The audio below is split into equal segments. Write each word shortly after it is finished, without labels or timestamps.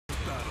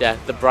Yeah,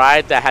 the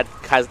bride that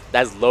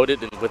that's loaded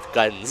with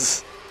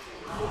guns.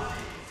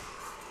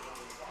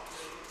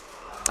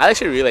 I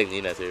actually really like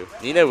Nina too.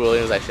 Nina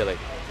Williams is actually like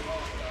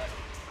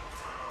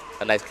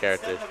a nice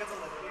character.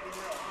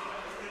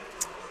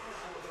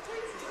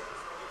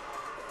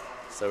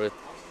 So with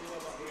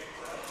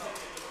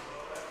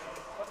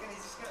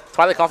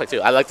Twilight Conflict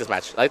too. I like this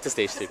match. I like this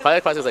stage too.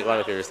 Twilight Conflict is like one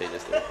of my favorite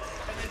stages too.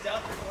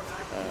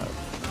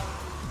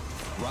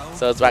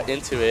 So let's back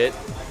into it.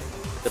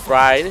 The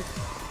bride.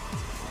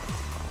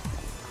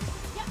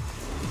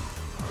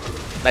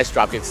 Nice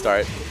dropkick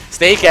start.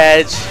 Snake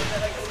Edge.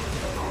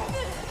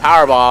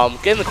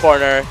 Powerbomb. Get in the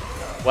corner.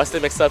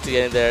 Weston mixed up to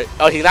get in there.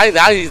 Oh,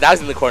 now he's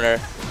in the corner.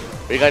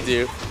 What are you gonna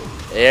do?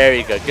 There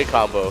you go. Good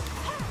combo.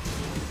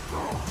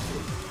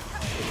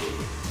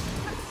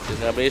 There's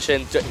an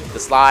animation. The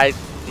slide.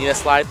 Nina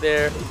slide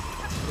there.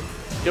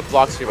 Good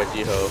blocks here by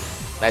Jiho.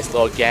 Nice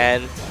throw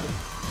again.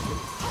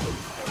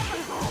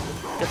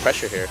 Good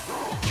pressure here.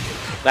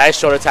 Nice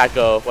shoulder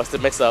tackle. What's the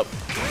mix up?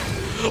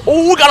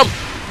 Oh, got him!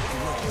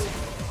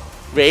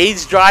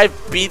 Rage drive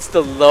beats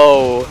the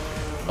low.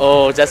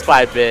 Oh, just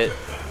by a bit.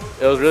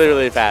 It was really,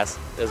 really fast.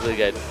 It was really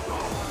good.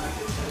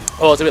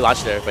 Oh, it's a bit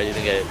launched there, but you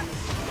didn't get it.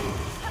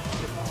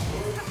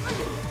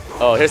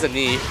 Oh, here's a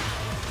knee.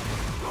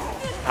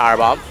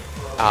 Powerbomb.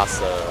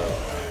 Awesome.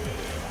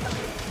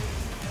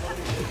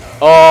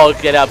 Oh,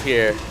 get up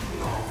here.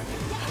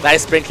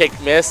 Nice spring kick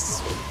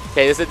missed.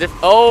 Okay, this is a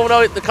different. Oh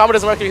no, the combo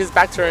doesn't work with his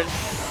back turn.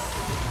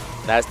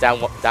 That's down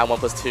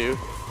 1+2.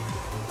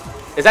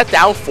 Is that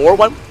down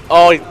 4-1?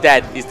 Oh, he's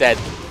dead. He's dead.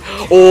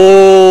 Oh,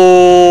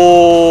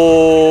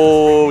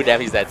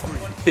 damn, he's dead.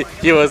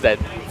 He was dead.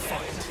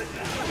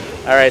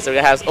 All right, so we're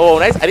gonna have. Oh,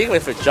 nice. I think he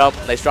went for jump.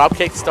 Nice drop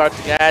kick to start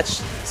the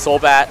match. Soul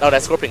bat. Oh,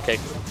 that's scorpion kick.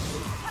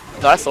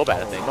 No, that's soul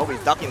bat, I think.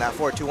 Nobody's ducking that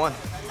 4-2-1.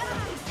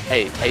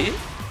 Hey.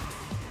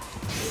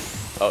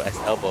 Oh, nice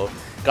elbow.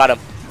 Got him.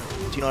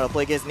 Do you know how to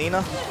play against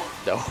Nina?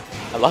 No,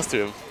 I lost to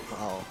him.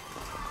 Oh.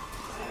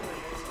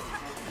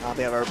 I don't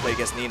think I've ever played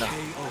against Nina.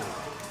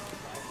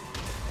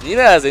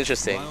 Nina is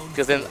interesting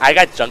because then I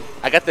got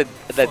the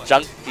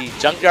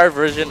junkyard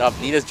version of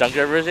Nina's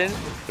junkyard version,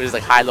 which is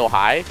like high, low,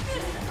 high.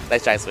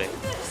 Nice giant swing.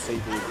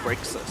 Sabu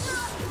breaks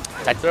us.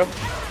 Tech throw?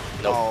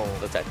 Nope. Oh.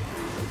 No tech.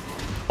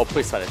 Oh,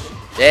 please punish.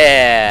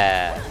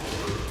 Yeah.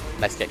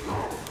 Nice kick.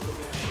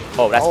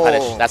 Oh, that's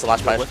punish. That's a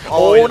launch punish.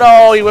 Oh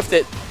no, he whiffed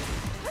it.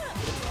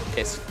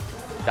 Okay, so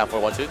down for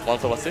 1-2.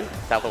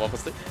 1+2. Down for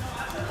 1+2.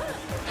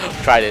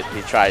 Tried it.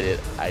 He tried it.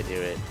 I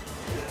knew it.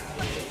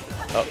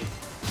 Oh.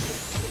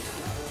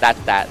 That.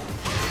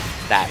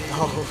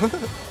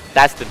 Oh.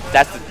 That's the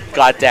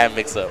goddamn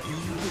mix-up.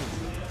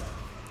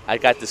 I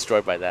got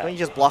destroyed by that. Don't you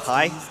just block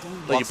high?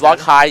 No, you block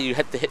high. You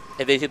hit the hit.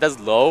 If it does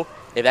low,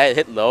 if that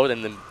hit low,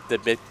 then the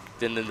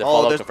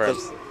follow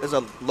confirms. There's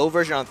a low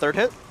version on third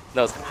hit.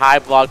 No, it's high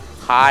block,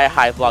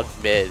 high block,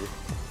 mid.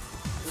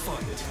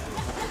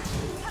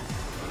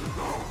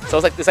 So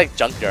it's like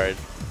junkyard,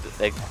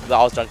 like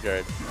all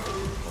junkyard.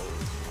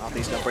 I don't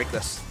think he's gonna break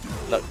this.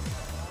 Look.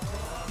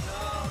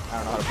 I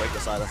don't know how to break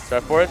this either.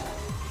 Surfboard?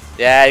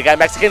 Yeah, you got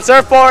Mexican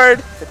surfboard!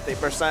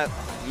 50%.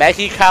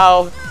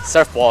 Mexico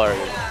surfboard.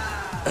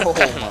 Oh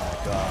my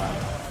god.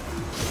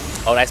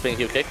 Oh, nice spinning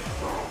heel kick.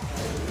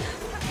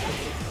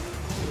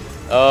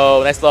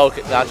 Oh, nice low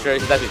launcher.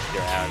 He's actually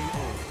kicking around.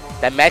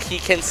 That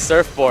Mexican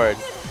surfboard.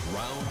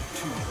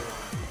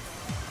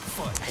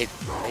 I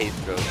hate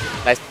throw.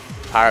 Nice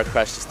power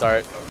crush to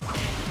start.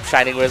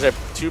 Shining Wizard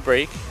 2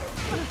 break.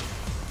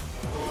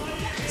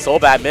 Soul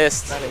Bat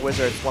missed. Shining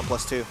Wizard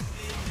 1+2.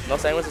 No,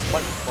 Shining Wizard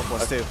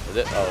 1+2. Is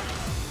it? Oh.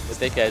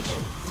 Mistake edge.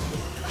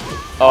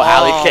 Oh,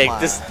 alley kick.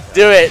 Just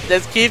do it.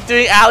 Just keep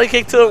doing alley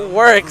kick till it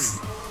works.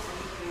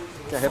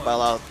 Get hit by a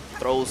lot of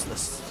throws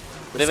this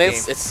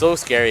It's so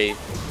scary.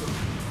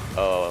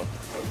 Oh.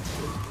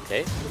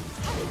 Okay.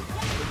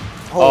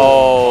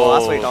 Oh,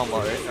 that's what you're talking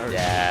about, right? Or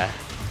yeah.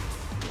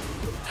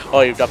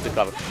 Oh, you dropped the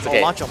cover. It's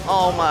okay. Launch him.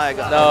 Oh my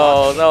god.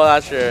 No,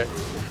 not sure.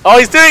 Oh,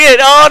 he's doing it!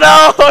 Oh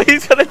no!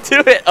 He's gonna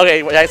do it!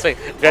 Okay, nice swing.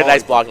 Good,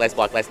 nice block, nice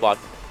block, nice block.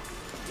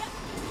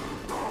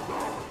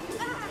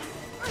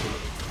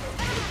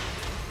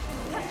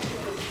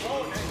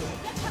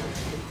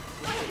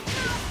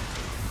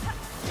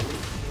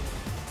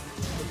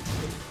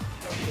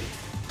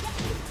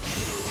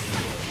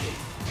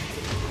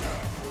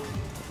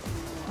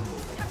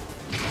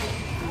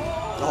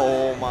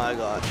 Oh my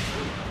god.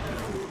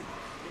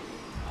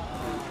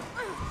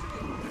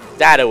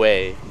 That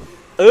away.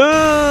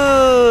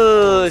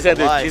 Ooh! He's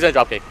gonna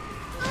drop kick.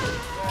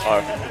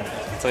 Or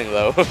something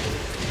low.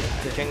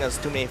 The king has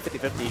too many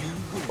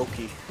 50-50.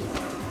 Okay.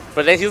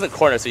 But then he was in the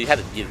corner, so you had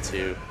to eat it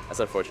too. That's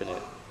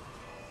unfortunate.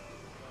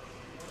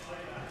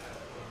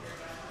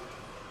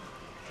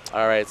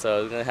 Alright,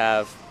 so we're gonna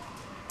have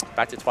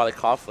back to Twilight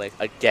Conflict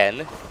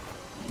again.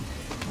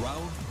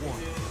 Round 1.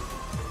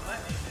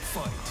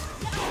 Fight.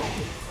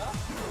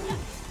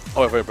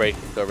 Oh, for a break.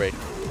 Go break.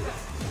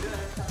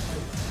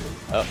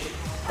 Oh,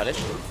 punish.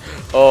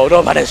 Oh,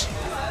 no punish.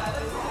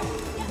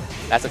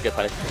 That's a good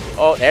punish.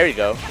 Oh, there you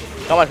go.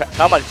 Come on,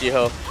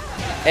 Jiho.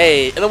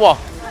 Hey, in the wall.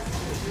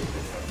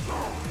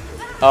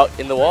 Oh,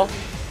 in the wall.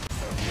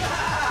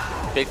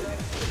 Big.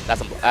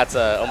 That's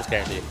almost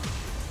guaranteed.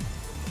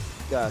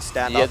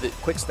 Stand Yeah, up.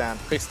 Quick stand.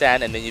 Quick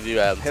stand, and then you do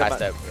Hit him side out-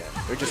 step.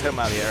 Yeah. Or just hit him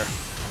out of the air.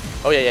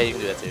 Oh yeah, you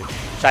can do that too.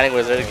 Shining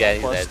Wizard again.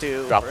 He's Plus dead.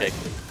 2. Drop kick.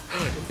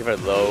 Give her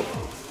low.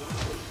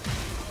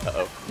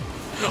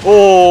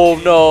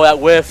 Oh no, that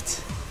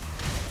whiffed.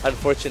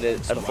 Unfortunate.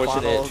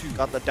 Final,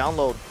 got the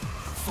download.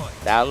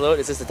 Download?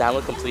 Is this the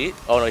download complete?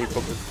 Oh no, he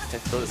broke the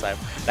throw this time.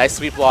 Nice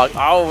sweep block.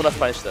 Oh, enough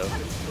punish though.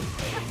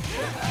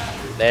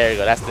 There you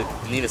go. That's the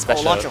need a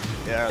special. Oh, launch him.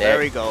 Yeah, there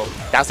we go.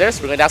 Downstairs?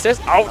 We're going downstairs?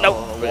 Oh no!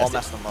 Oh, the We're wall gonna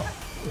messed him up.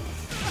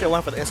 Should've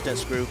went for the instant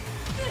screw.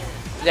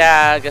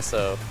 Yeah, I guess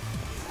so.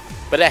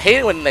 But I hate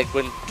it when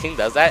King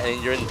does that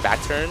and you're in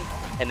back turn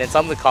and then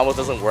some of the combos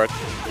doesn't work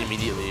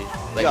immediately. Like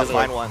You gotta doesn't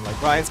find work. one. Like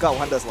Brian's got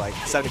one that's like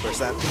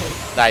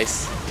 70%.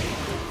 Nice.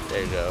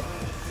 There you go.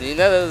 You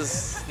know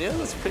those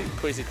pretty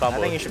crazy combos. I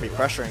think you should be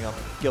pressuring him.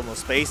 Give him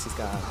space. He's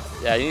got.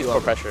 Yeah, he needs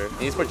more pressure.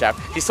 He needs more jab.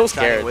 He's so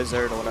scared.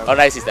 Wizard or whatever. Oh,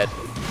 nice, he's dead.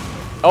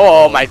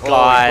 Oh my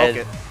god. He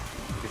broke it.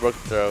 He broke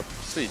the throw.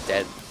 He's pretty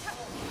dead.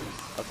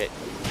 Okay.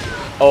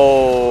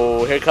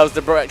 Oh, here comes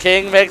the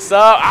King mix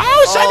up.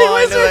 Oh, Shining I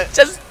knew Wizard. it.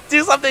 Just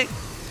do something.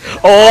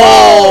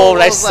 Oh, what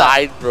nice was that?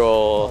 side That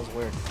roll. was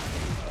weird.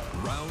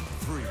 Round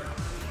 3.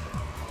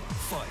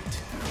 Fight.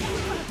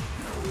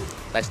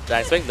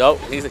 Nice swing. No,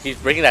 he's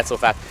breaking that so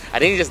fast. I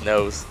think he just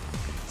knows.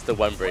 It's the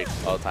one break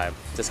all the time.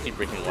 Just keep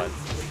breaking one.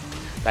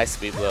 Nice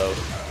sweep low.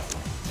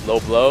 Low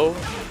blow.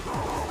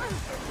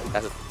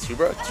 That's a 2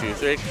 bro?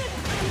 2-3.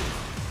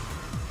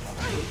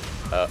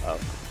 Uh-oh.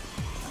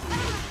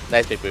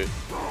 Nice big boot.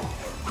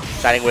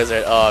 Shining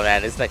Wizard. Oh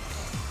man, it's like...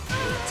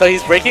 So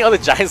he's breaking all the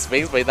giant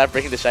swings, but he's not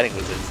breaking the Shining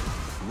Wizards.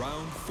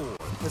 Round 4.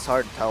 It's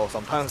hard to tell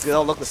sometimes. They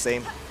all look the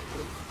same.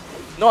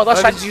 No, I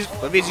thought, But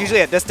if it's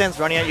usually at distance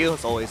running at you,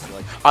 it's always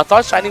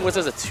like. Shining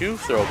Wizard's a 2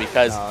 throw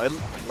because...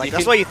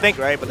 that's what you think,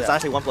 right? But it's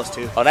actually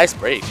 1+2. Oh, nice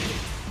break.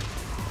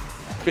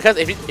 Because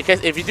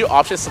if you do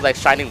option select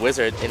Shining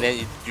Wizard and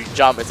then you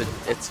jump,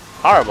 it's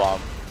power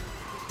bomb.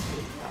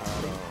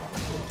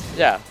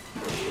 Yeah.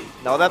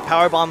 No, that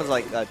power bomb is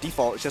like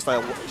default. It's just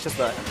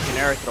a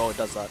generic throw. It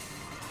does that.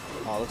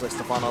 Oh, looks like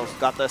Stefano's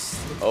got this.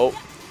 Oh,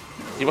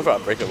 he went for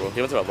unbreakable.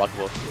 He went for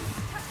unblockable.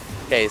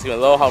 Okay, he's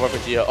going low. However for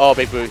Jiho. Oh,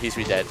 big boot. He's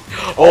dead.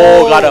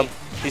 Oh, got him.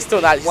 He's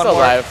still not. He's still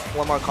alive.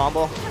 One more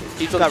combo.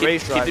 Keep the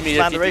rage drive. Keep the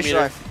meter. Keep the rage meter.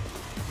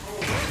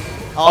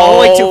 drive. Oh,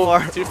 way too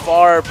far. Too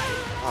far.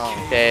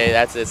 Oh. Okay,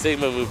 that's it.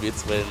 SigmaMu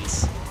beats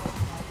wins.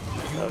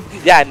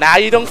 Yeah, now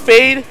you don't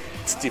fade.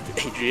 Stupid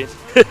Adrian.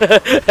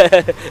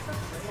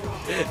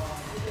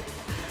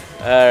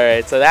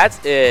 Alright, so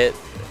that's it.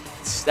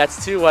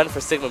 That's 2-1 for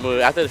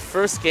SigmaMu. After the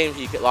first game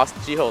he lost,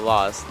 Jiho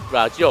lost.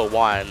 Well, Jiho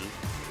won.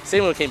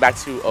 SigmaMu came back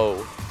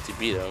 2-0 to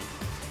beat him.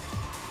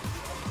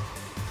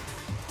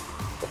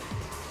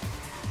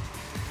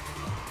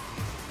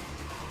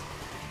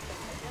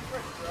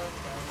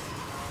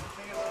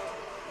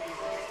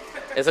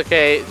 It's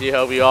okay,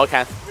 Jiho. We all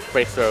can't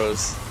break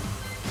throws.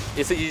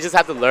 You just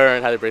have to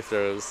learn how to break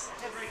throws.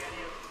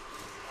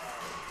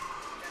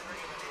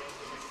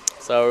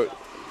 So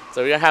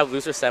we're gonna have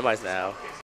loser semis now.